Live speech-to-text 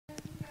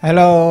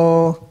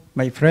Hello,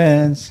 my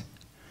friends.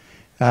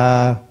 We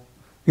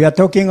are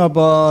talking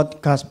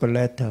about gospel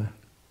letter.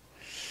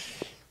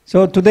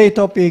 So today's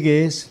topic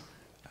is,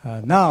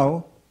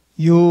 now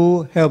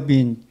you have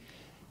been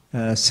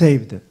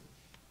saved.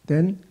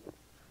 Then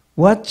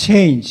what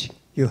change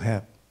you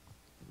have?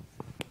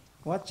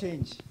 What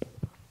change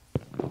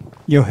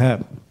you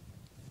have?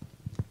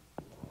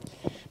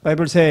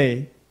 Bible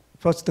say,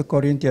 1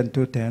 Corinthians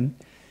 2:10,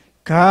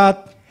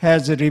 God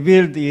has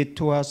revealed it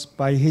to us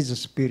by His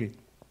Spirit.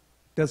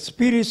 The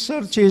Spirit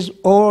searches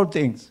all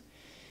things,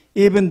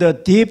 even the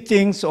deep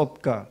things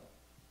of God.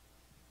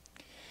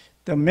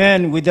 The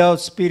man without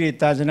Spirit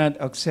does not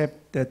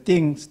accept the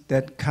things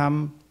that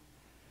come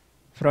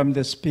from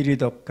the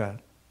Spirit of God,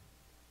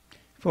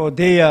 for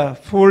they are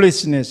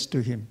foolishness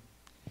to him,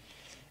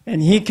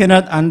 and he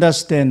cannot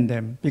understand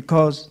them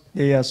because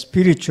they are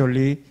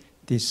spiritually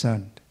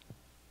discerned.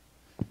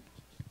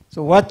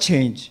 So what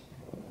changed?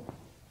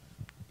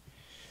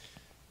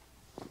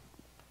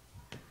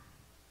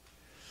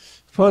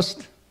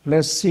 First,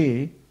 let's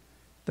see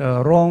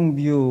the wrong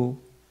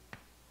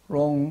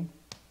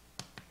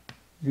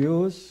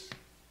views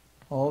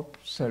of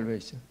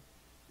salvation.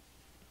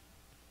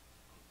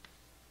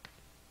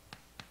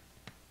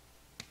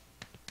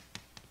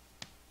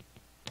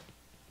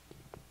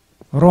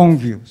 Wrong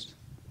views.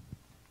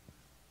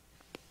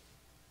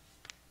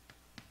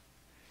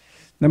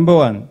 Number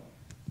one,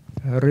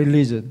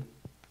 religion.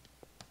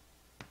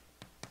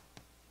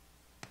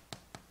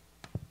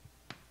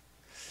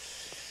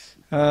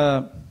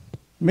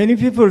 Many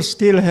people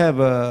still have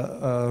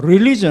a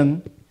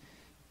religion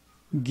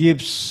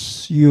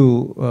gives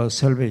you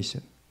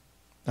salvation.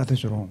 That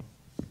is wrong.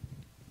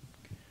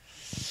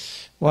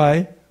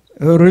 Why?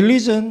 A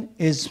religion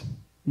is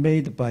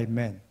made by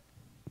man.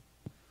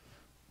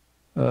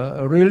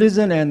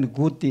 Religion and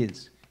good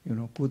deeds,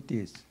 good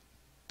deeds.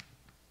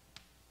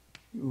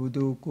 You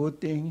do good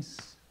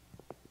things,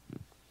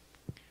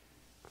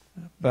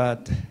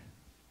 but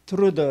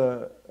through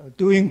the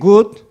doing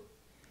good,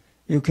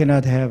 you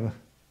cannot have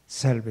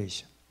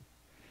salvation.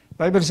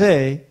 Bible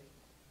say,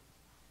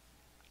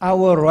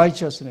 our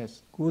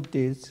righteousness, good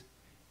deeds,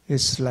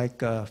 is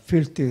like a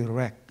filthy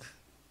rag.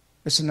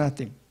 It's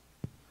nothing.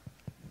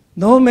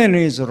 No man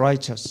is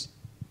righteous,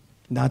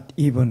 not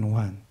even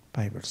one,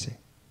 Bible say.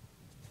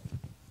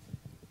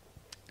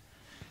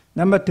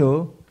 Number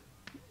two,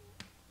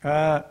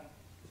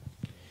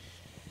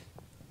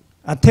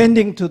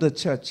 attending to the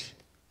church.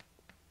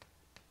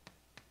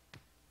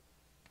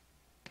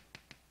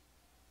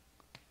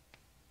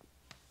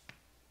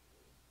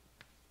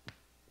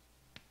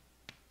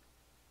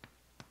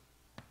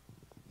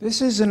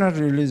 This is not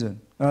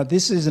religion.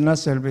 This is not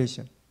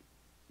salvation.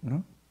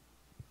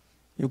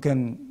 You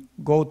can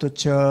go to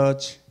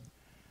church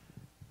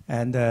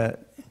and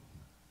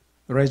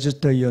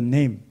register your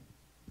name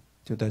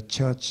to the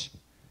church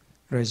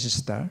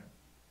register.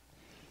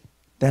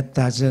 That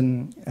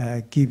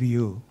doesn't give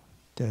you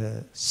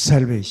the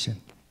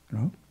salvation.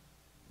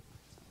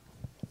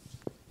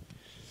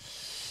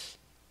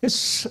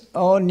 It's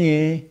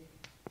only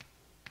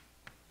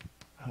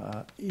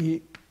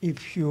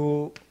if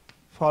you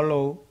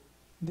follow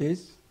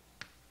this,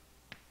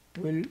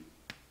 will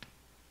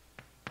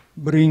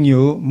bring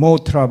you more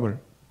trouble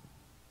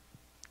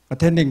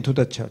attending to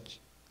the church.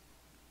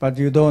 But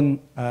you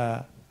don't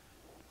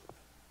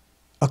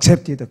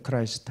accept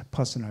Christ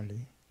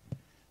personally,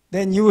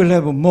 then you will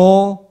have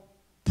more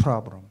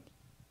problems.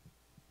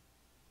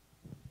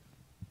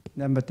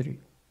 Number three,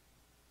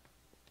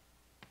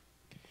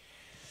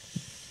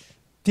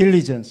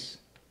 diligence.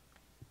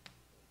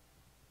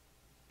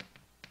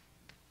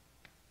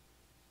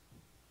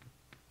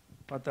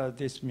 What does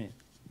this mean?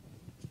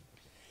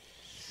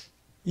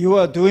 You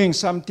are doing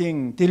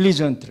something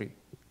diligently,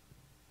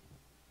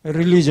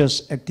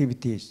 religious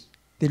activities,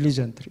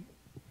 diligently.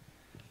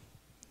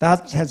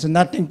 That has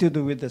nothing to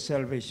do with the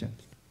salvation.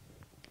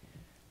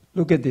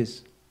 Look at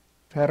this,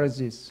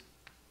 Pharisees.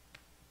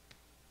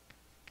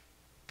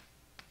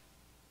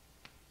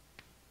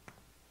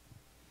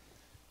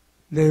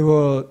 They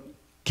were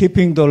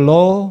keeping the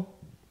law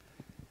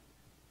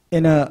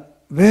in a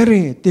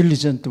very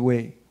diligent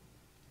way.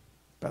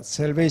 But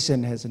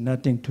salvation has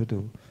nothing to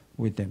do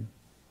with them.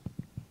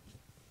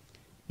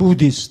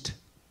 Buddhist,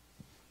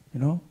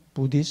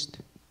 Buddhist.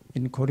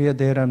 In Korea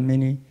there are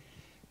many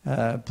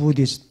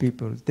Buddhist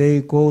people. They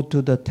go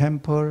to the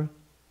temple,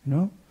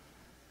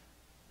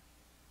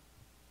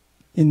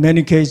 In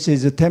many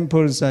cases, the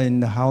temples are in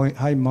the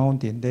high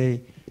mountain.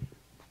 They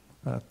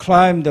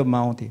climb the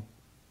mountain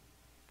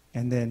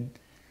and then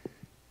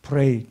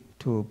pray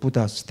to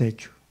Buddha's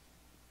statue.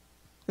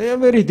 They are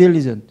very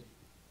diligent.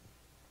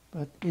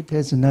 But it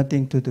has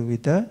nothing to do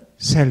with the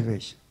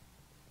salvation.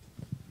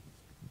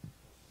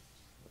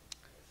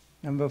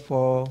 Number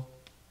four,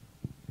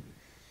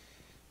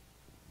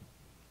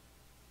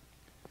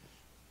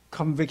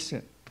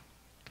 conviction.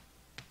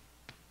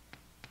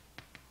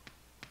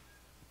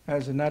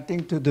 Has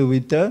nothing to do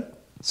with the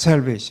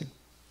salvation.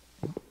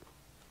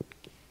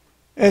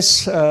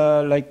 It's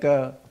like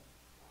a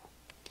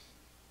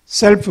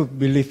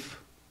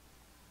self-belief.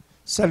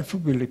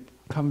 self-belief,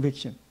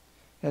 conviction.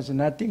 Has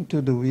nothing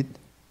to do with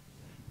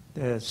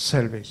the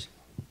salvation.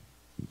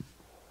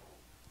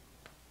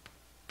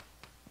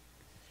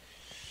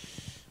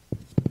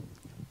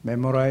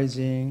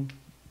 Memorizing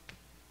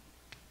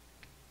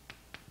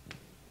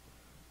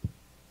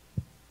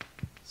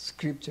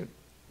scripture.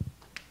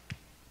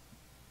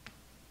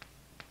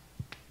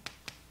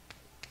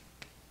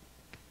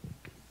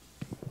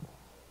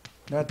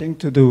 Nothing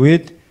to do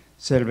with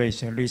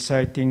salvation.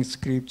 Reciting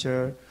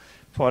scripture,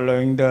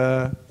 following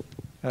the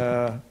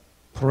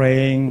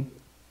praying,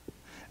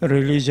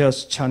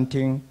 religious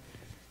chanting.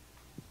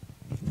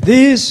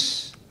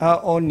 These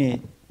are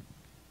only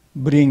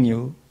bring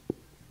you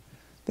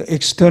the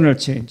external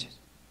changes,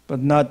 but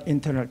not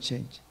internal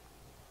change.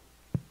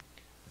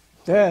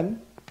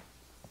 Then,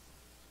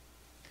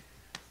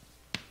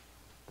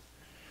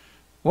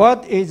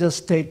 what is the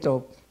state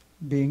of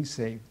being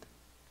saved?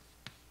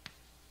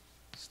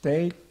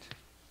 State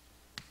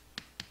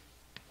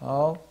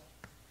of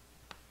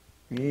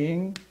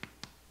being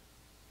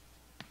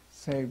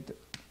saved.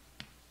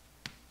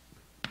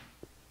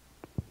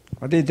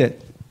 What is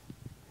it?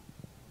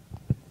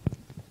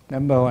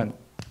 Number one,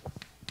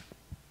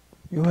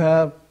 you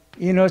have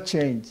inner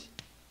change.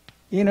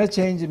 Inner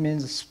change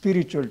means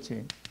spiritual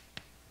change.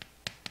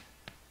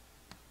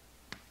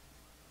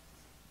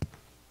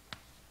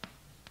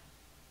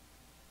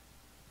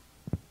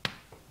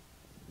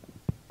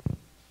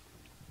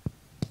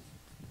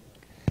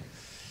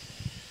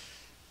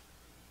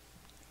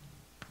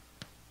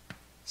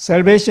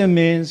 Salvation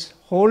means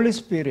Holy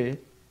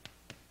Spirit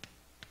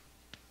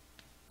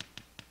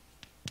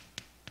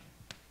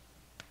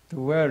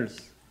dwells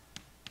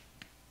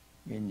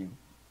in you.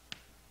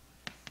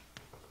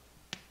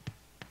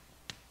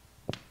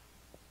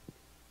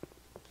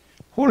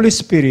 Holy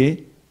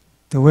Spirit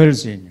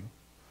dwells in you.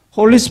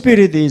 Holy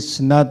Spirit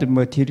is not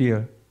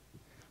material.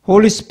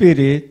 Holy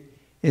Spirit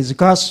is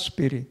God's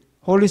Spirit.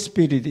 Holy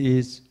Spirit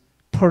is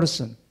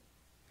person.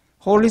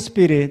 Holy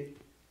Spirit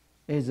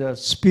is the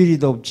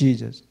Spirit of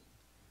Jesus.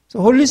 So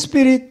Holy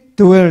Spirit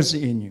dwells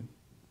in you.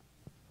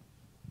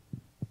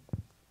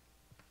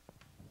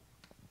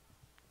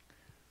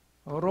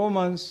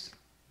 Romans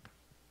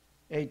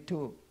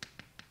 8:2.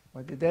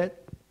 What is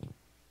that?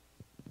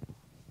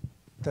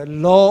 The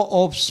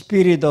law of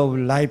Spirit of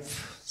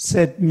life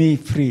set me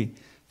free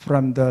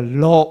from the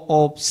law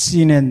of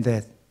sin and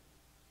death.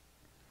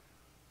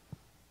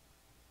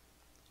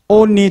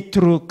 Only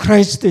through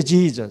Christ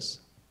Jesus,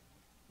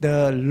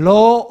 the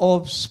law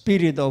of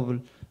Spirit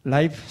of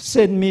life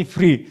set me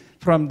free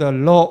from the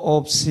law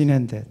of sin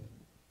and death.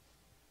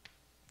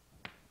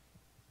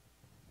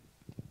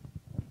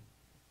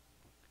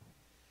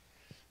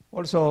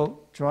 Also,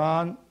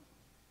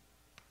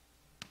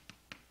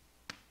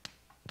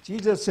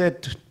 Jesus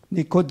said to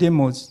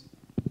Nicodemus,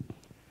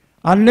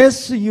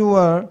 unless you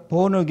are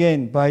born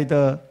again by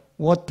the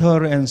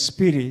water and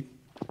Spirit,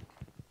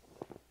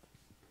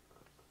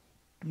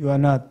 you are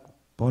not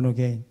born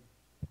again.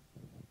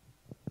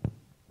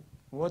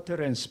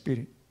 Water and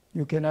Spirit.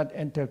 You cannot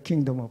enter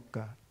kingdom of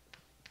God.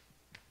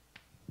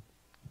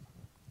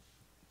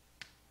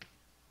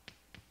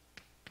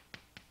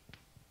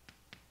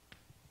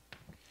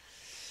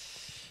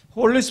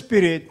 Holy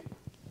Spirit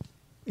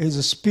is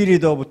a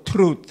spirit of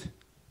truth.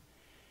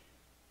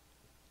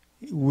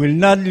 It will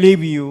not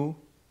leave you,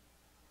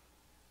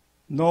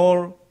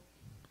 nor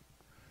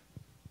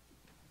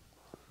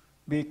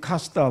be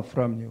cast out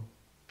from you.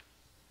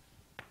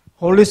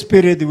 Holy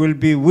Spirit will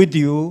be with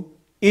you,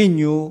 in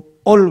you,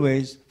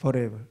 always,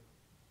 forever.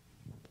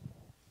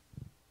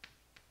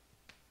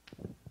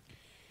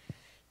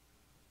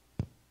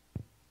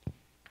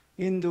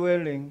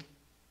 Indwelling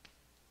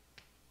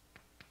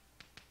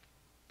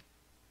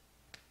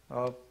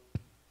of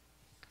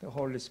the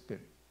Holy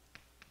Spirit.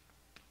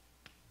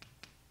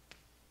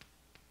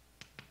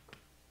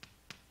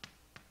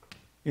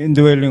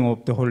 Indwelling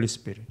of the Holy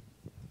Spirit.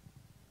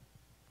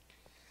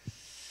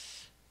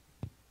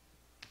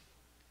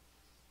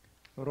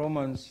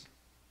 Romans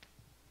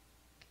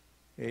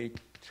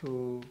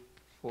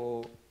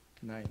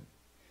 8:2-4-9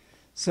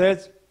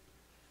 says,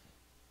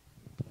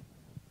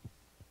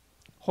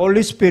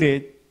 Holy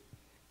Spirit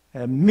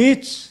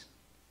meets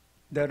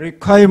the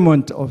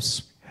requirement of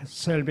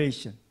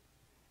salvation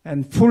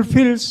and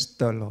fulfills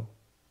the law.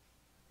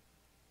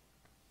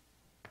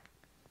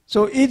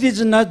 So it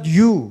is not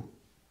you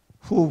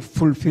who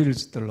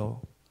fulfills the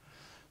law.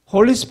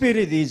 Holy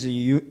Spirit is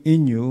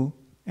in you,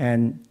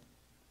 and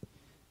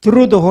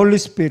through the Holy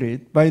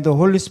Spirit, by the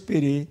Holy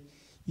Spirit,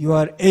 you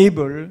are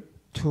able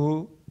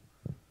to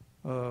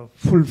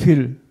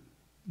fulfill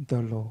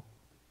the law.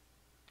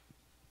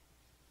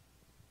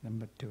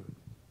 Number 2.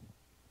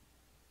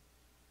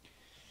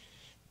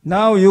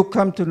 Now you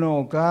come to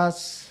know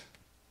God's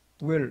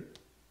will,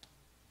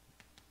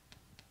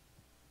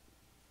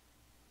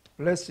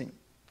 blessing,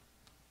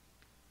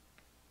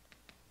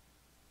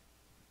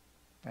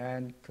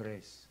 and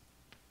grace.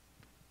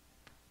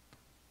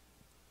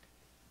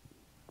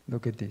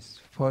 Look at this.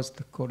 1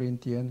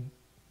 Corinthians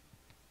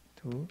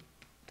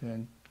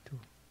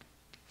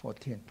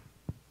 2:10-14.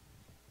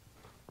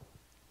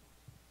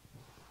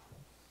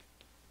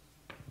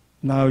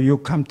 Now you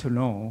come to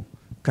know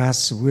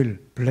God's will,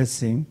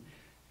 blessing,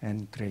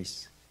 and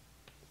grace.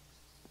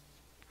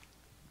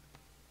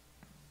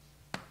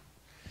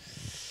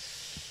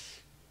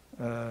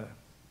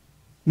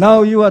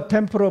 Now you are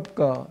temple of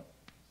God.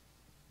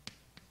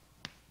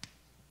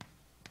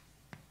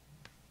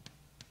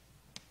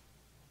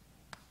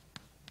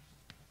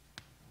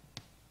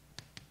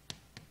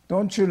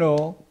 Don't you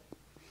know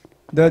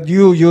that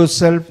you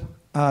yourself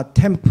are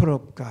temple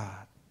of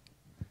God,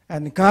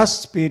 and God's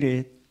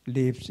Spirit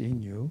lives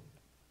in you?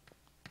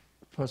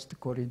 1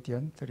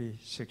 Corinthians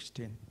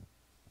 3:16.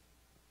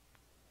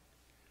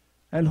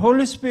 And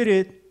Holy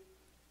Spirit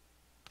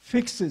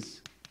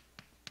fixes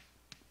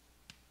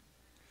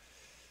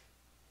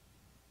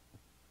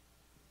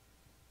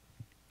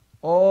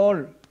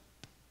all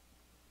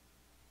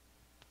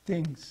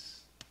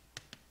things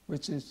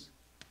which is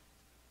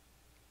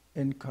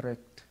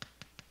incorrect.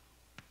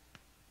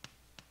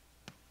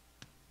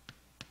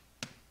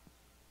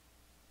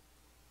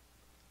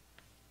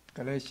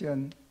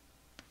 Galatians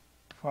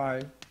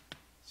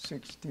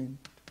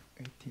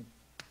 5:16-18.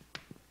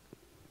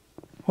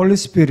 Holy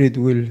Spirit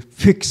will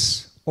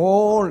fix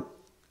all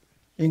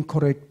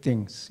incorrect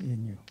things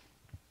in you.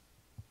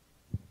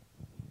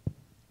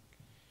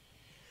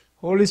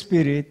 Holy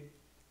Spirit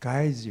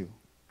guides you.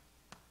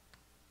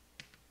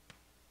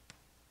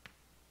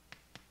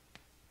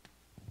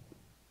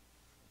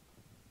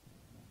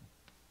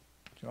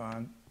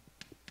 John.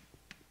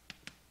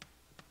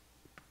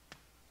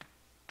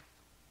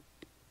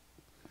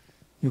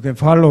 You can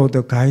follow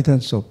the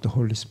guidance of the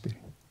Holy Spirit.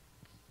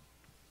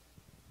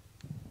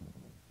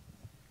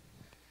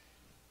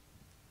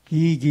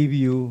 He gives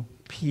you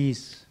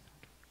peace,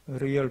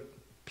 real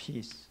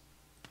peace.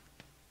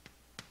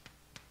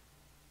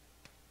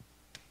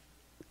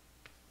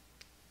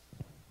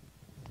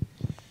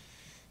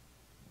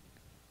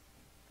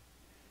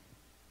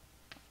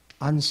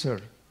 Answer,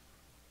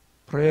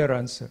 prayer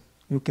answer.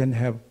 You can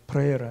have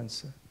prayer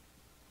answer.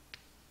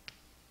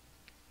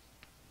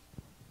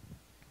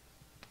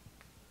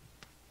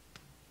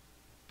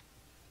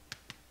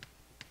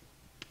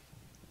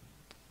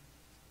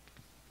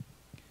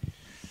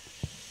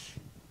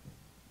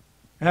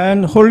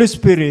 And Holy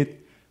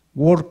Spirit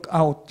work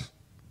out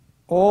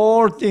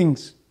all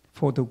things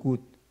for the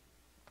good.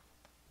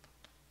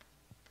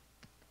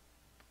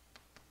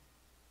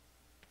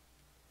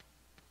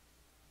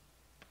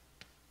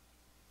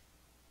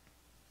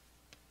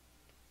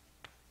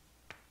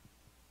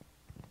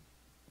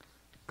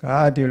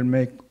 God will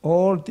make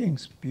all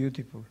things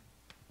beautiful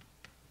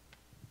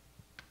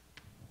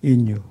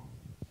in you,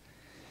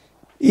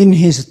 in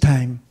His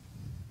time,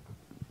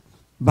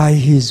 by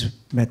His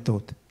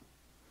method.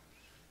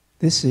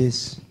 This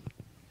is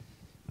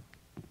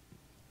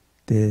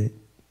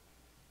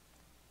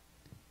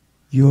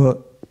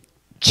your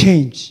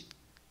change.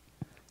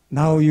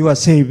 Now you are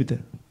saved.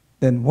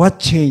 Then what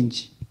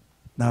change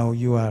now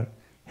you are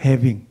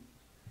having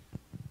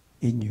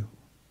in you?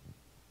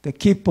 The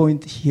key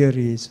point here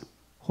is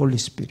Holy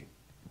Spirit.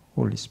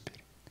 Holy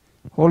Spirit.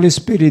 Holy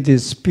Spirit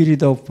is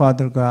Spirit of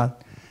Father God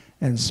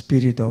and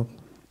Spirit of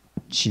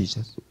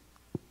Jesus.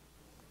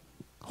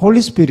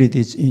 Holy Spirit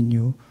is in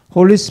you.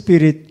 Holy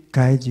Spirit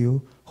guides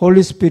you.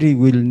 Holy Spirit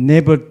will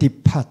never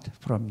depart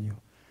from you.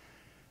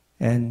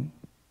 And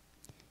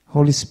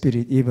Holy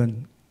Spirit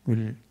even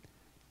will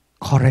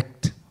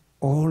correct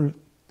all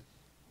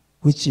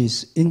which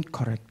is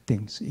incorrect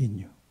things in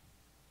you.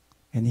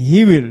 And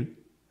He will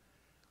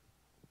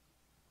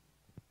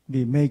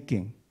be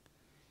making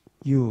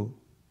you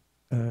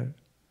a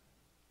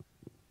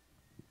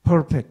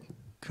perfect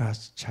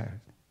God's child.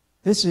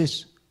 This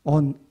is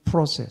on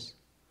process.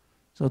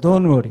 So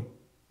don't worry.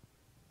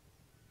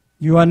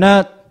 You will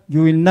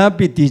not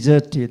be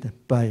deserted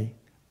by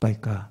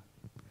God.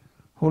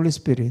 Holy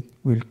Spirit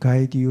will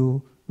guide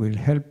you, will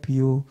help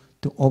you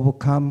to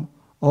overcome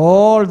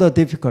all the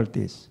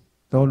difficulties.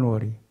 Don't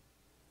worry.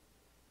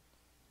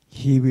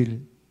 He will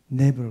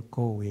never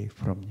go away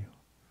from you.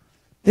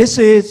 This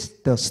is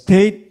the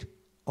state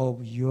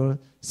of your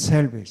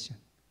salvation.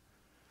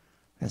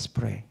 Let's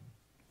pray.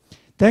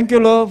 Thank you,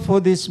 Lord, for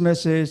this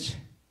message.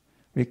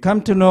 We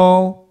come to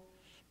know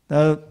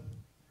that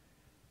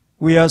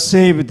we are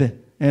saved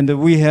and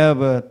we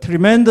have a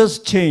tremendous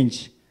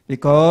change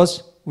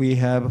because we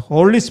have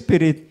Holy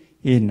Spirit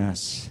in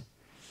us.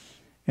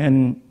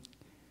 And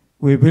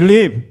we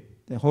believe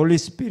the Holy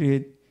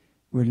Spirit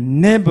will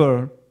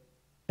never,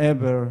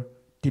 ever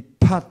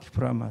depart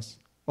from us.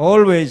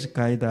 Always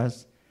guide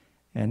us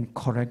and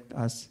correct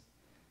us.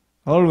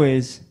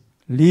 Always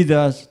lead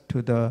us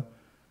to the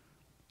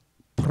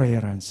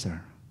prayer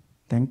answer.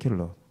 Thank you,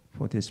 Lord,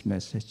 for this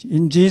message.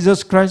 In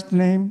Jesus Christ's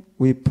name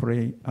we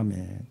pray.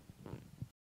 Amen.